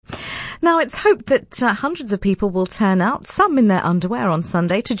Now, it's hoped that hundreds of people will turn out, some in their underwear on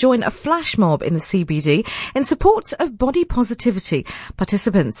Sunday, to join a flash mob in the CBD in support of body positivity.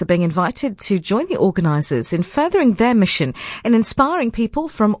 Participants are being invited to join the organisers in furthering their mission in inspiring people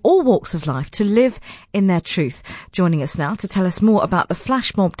from all walks of life to live in their truth. Joining us now to tell us more about the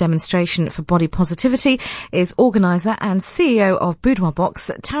flash mob demonstration for body positivity is Organiser and CEO of Boudoir Box,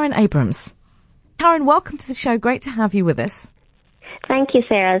 Tarryn Abrams. Tarryn, welcome to the show. Great to have you with us. Thank you,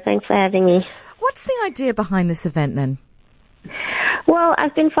 Sarah. Thanks for having me. What's the idea behind this event then? Well,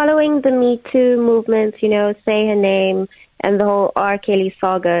 I've been following the Me Too movement, Say Her Name and the whole R. Kelly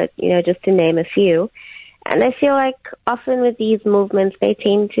saga, just to name a few. And I feel like often with these movements, they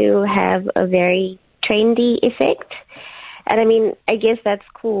tend to have a very trendy effect. And I mean, I guess that's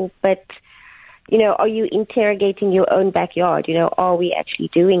cool, but, are you interrogating your own backyard? Are we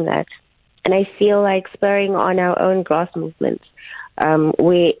actually doing that? And I feel like spurring on our own grass movements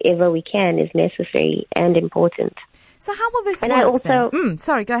wherever we can is necessary and important. So how will this and work I also, then?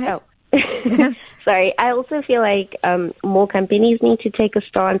 Sorry, go ahead. Oh. Sorry, I also feel like more companies need to take a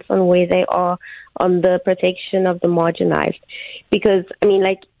stance on where they are on the protection of the marginalized. Because,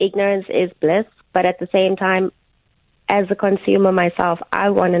 ignorance is bliss, but at the same time, as a consumer myself, I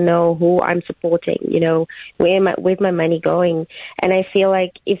want to know who I'm supporting, where's my money going? And I feel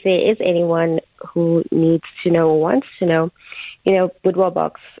like if there is anyone who needs to know or wants to know, Boudoir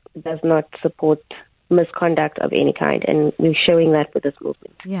Box does not support misconduct of any kind, and we're showing that with this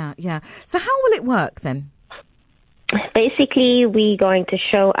movement. Yeah. So how will it work then? Basically, we're going to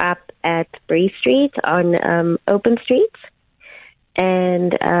show up at Bree Street on open streets,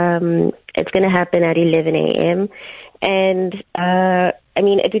 and it's going to happen at 11 a.m., and,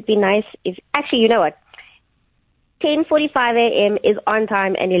 it would be nice if, actually, you know what? 10:45 a.m. is on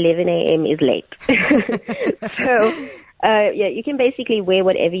time and 11 a.m. is late. So, you can basically wear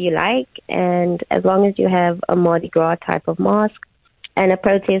whatever you like, and as long as you have a Mardi Gras type of mask and a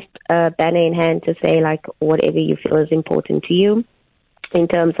protest banner in hand to say, whatever you feel is important to you in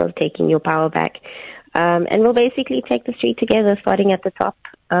terms of taking your power back. And we'll basically take the street together, starting at the top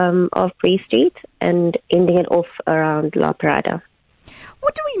of Bree Street and ending it off around La Parada.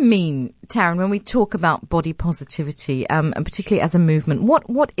 What do we mean, Tarryn, when we talk about body positivity, and particularly as a movement?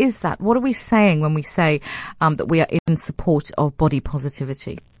 What is that? What are we saying when we say that we are in support of body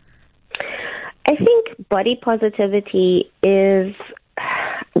positivity? I think body positivity is,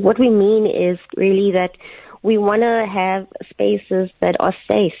 what we mean is really that we want to have spaces that are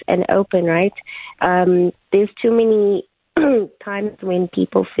safe and open, right? There's too many times when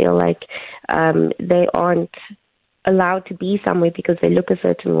people feel like they aren't allowed to be somewhere because they look a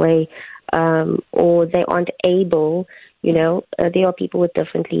certain way, or they aren't able, there are people with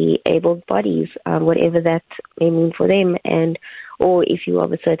differently abled bodies, whatever that may mean for them, or if you are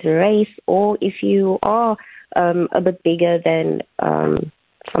of a certain race, or if you are a bit bigger than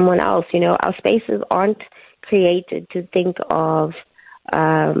someone else, our spaces aren't created to think of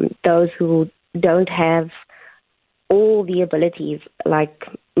those who don't have all the abilities like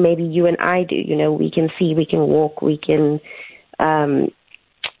maybe you and I do. We can see, we can walk, we can,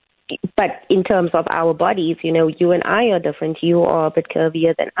 but in terms of our bodies, you and I are different. You are a bit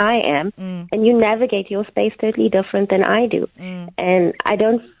curvier than I am, and you navigate your space totally different than I do. And I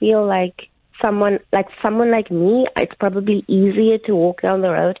don't feel like someone like me, it's probably easier to walk down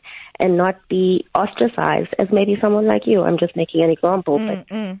the road and not be ostracized as maybe someone like you. I'm just making an example, but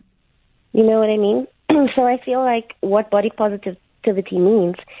you know what I mean? So I feel like what body positivity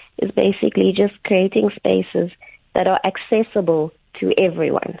means is basically just creating spaces that are accessible to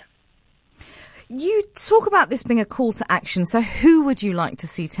everyone. You talk about this being a call to action, so who would you like to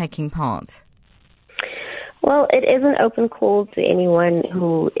see taking part? Well, it is an open call to anyone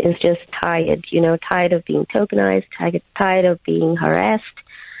who is just tired, tired of being tokenized, tired of being harassed.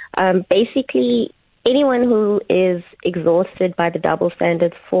 Basically, anyone who is exhausted by the double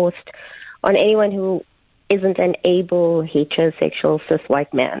standards forced on anyone who isn't an able heterosexual cis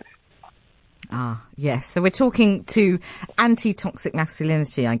white man. Ah, yes. So we're talking to anti-toxic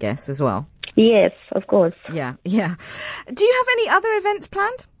masculinity, I guess, as well. Yes, of course. Yeah. Do you have any other events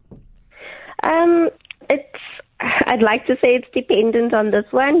planned? I'd like to say it's dependent on this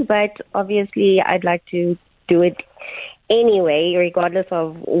one, but obviously I'd like to do it anyway, regardless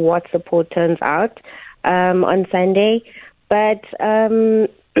of what support turns out on Sunday. But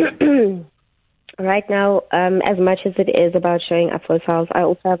right now, as much as it is about showing up for ourselves, I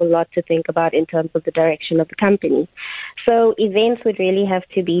also have a lot to think about in terms of the direction of the company. So events would really have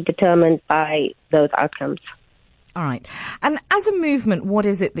to be determined by those outcomes. All right. And as a movement, what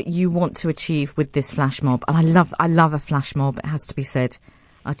is it that you want to achieve with this flash mob? And I love a flash mob, it has to be said.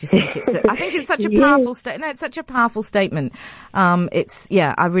 I just think I think it's such a powerful statement. No, it's such a powerful statement.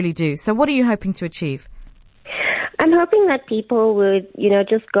 I really do. So what are you hoping to achieve? I'm hoping that people would,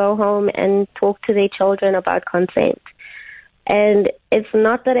 just go home and talk to their children about consent. And it's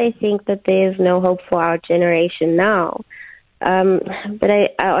not that I think that there's no hope for our generation now, but I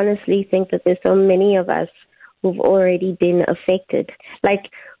honestly think that there's so many of us who've already been affected. Like,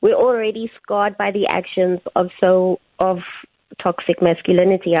 we're already scarred by the actions of toxic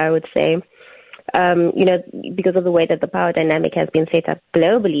masculinity, I would say, because of the way that the power dynamic has been set up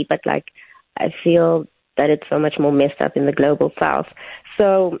globally. But, I feel that it's so much more messed up in the global south.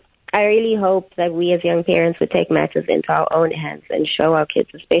 So I really hope that we as young parents would take matters into our own hands and show our kids,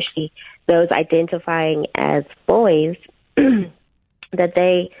 especially those identifying as boys, that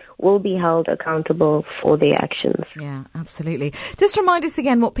they will be held accountable for their actions. Yeah, absolutely. Just remind us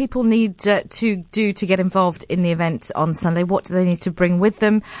again what people need to do to get involved in the event on Sunday. What do they need to bring with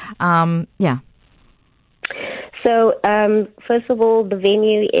them? So, first of all, the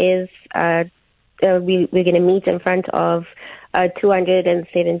venue is, we're going to meet in front of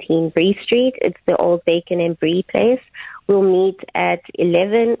 217 Bree Street. It's the old Bacon and Brie place. We'll meet at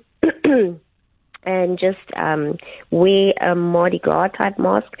 11 and just wear a Mardi Gras type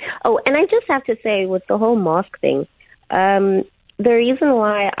mask. Oh, and I just have to say, with the whole mask thing, the reason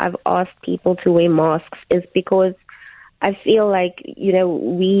why I've asked people to wear masks is because I feel like,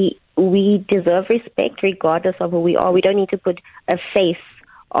 we deserve respect regardless of who we are. We don't need to put a face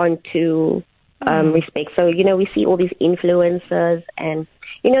onto respect. So, we see all these influencers and,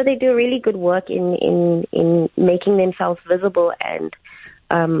 they do really good work in making themselves visible and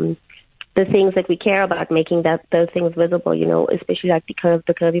the things that we care about, making those things visible, especially like the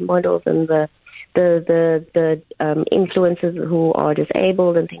curvy models and the influencers who are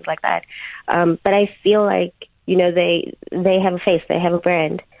disabled and things like that. But I feel like, they have a face, they have a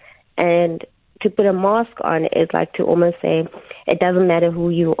brand. And to put a mask on is like to almost say, it doesn't matter who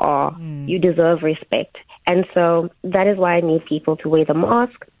you are, you deserve respect. And so that is why I need people to wear the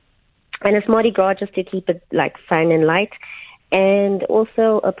mask. And it's Mardi Gras just to keep it fun and light. And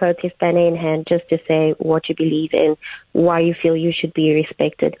also a protest banner in hand just to say what you believe in, why you feel you should be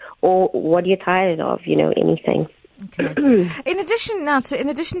respected, or what you're tired of, anything. Okay. In addition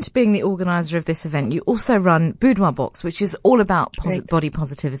to being the organizer of this event, you also run Boudoir Box, which is all about body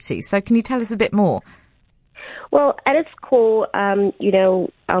positivity. So can you tell us a bit more? Well, at its core, our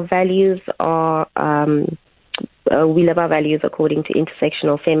values are, we live our values according to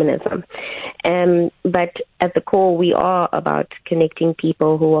intersectional feminism. But at the core, we are about connecting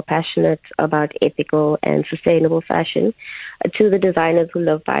people who are passionate about ethical and sustainable fashion to the designers who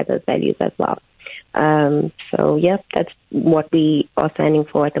live by those values as well. That's what we are standing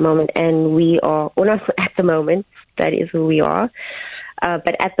for at the moment. And we are, well, not at the moment, that is who we are.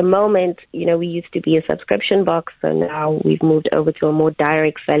 But at the moment, we used to be a subscription box, so now we've moved over to a more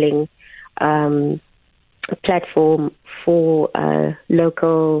direct selling platform for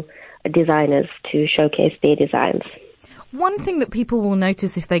local designers to showcase their designs. One thing that people will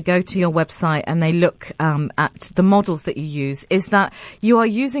notice if they go to your website and they look at the models that you use is that you are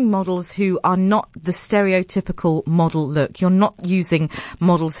using models who are not the stereotypical model look. You're not using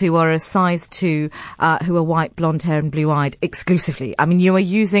models who are a size 2, who are white, blonde hair and blue-eyed exclusively. I mean, you are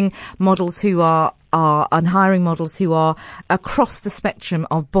using models who are and hiring models who are across the spectrum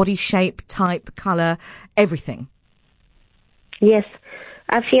of body shape, type, colour, everything. Yes.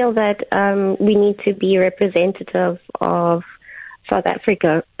 I feel that we need to be representative of South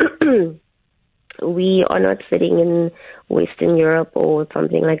Africa. We are not sitting in Western Europe or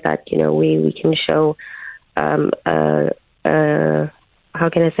something like that. We can show, how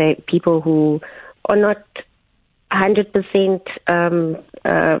can I say, people who are not 100%,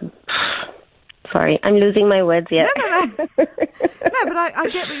 sorry, I'm losing my words here. No, but I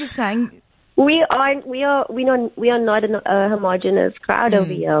get what you're saying. We are not a homogenous crowd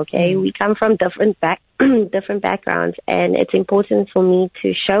over here, okay? We come from different backgrounds, and it's important for me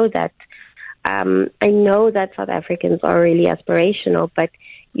to show that. I know that South Africans are really aspirational, but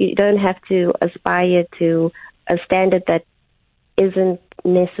you don't have to aspire to a standard that isn't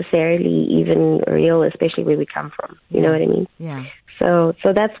necessarily even real, especially where we come from. You know what I mean? Yeah. So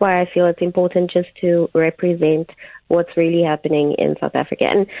that's why I feel it's important just to represent what's really happening in South Africa.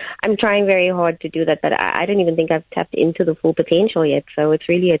 And I'm trying very hard to do that, but I don't even think I've tapped into the full potential yet. So it's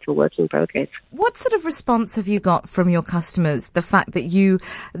a work in progress. What sort of response have you got from your customers? The fact that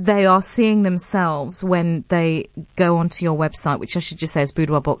they are seeing themselves when they go onto your website, which I should just say is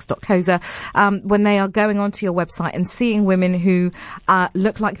boudoirbox.co.za, when they are going onto your website and seeing women who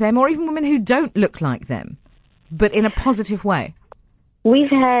look like them, or even women who don't look like them, but in a positive way. We've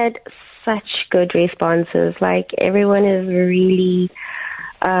had such good responses. Like, everyone is really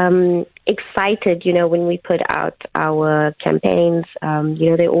excited, when we put out our campaigns.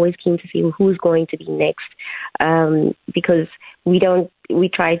 They're always keen to see who's going to be next, because we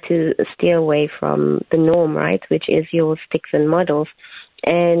try to steer away from the norm, right, which is your sticks and models.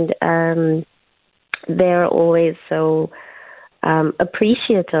 And they're always so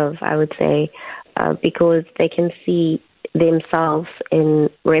appreciative, I would say, because they can see themselves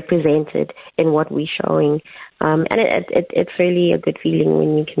represented in what we're showing. And it's really a good feeling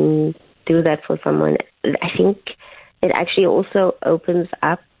when you can do that for someone. I think it actually also opens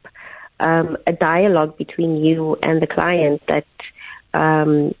up a dialogue between you and the client that,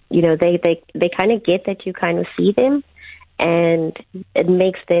 they kind of get that you kind of see them, and it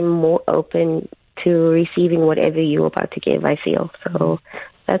makes them more open to receiving whatever you're about to give, I feel. So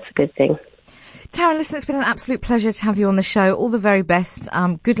that's a good thing. Tarryn, listen, it's been an absolute pleasure to have you on the show. All the very best.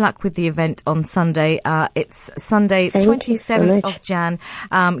 Good luck with the event on Sunday. It's Sunday, 27th of Jan.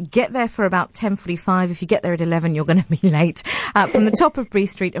 Get there for about 10:45. If you get there at 11, you're going to be late. From the top of Bree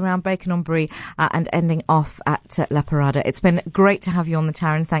Street, around Bacon-on-Brie, and ending off at La Parada. It's been great to have you on the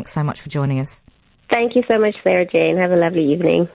Tarryn. Thanks so much for joining us. Thank you so much, Sara-Jayne. Have a lovely evening.